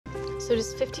So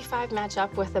does 55 match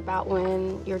up with about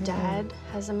when your dad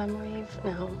has a memory of,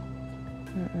 no?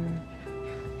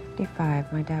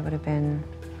 55, my dad would have been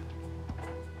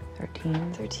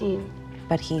 13. 13.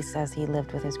 But he says he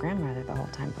lived with his grandmother the whole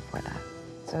time before that.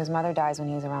 So his mother dies when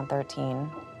he was around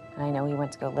 13. And I know he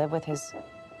went to go live with his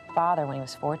father when he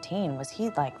was 14. Was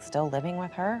he, like, still living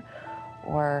with her?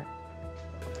 Or...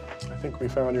 I think we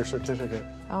found your certificate.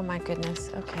 Oh, my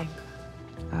goodness. Okay.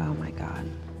 Oh, my God.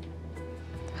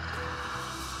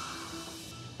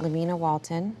 Lavina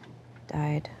Walton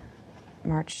died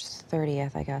March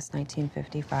 30th, I guess,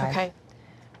 1955. Okay.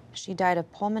 She died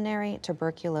of pulmonary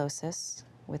tuberculosis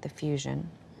with effusion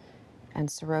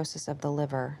and cirrhosis of the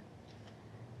liver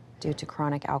due to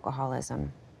chronic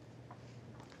alcoholism.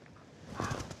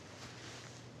 It's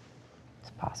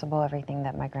possible everything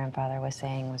that my grandfather was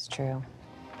saying was true.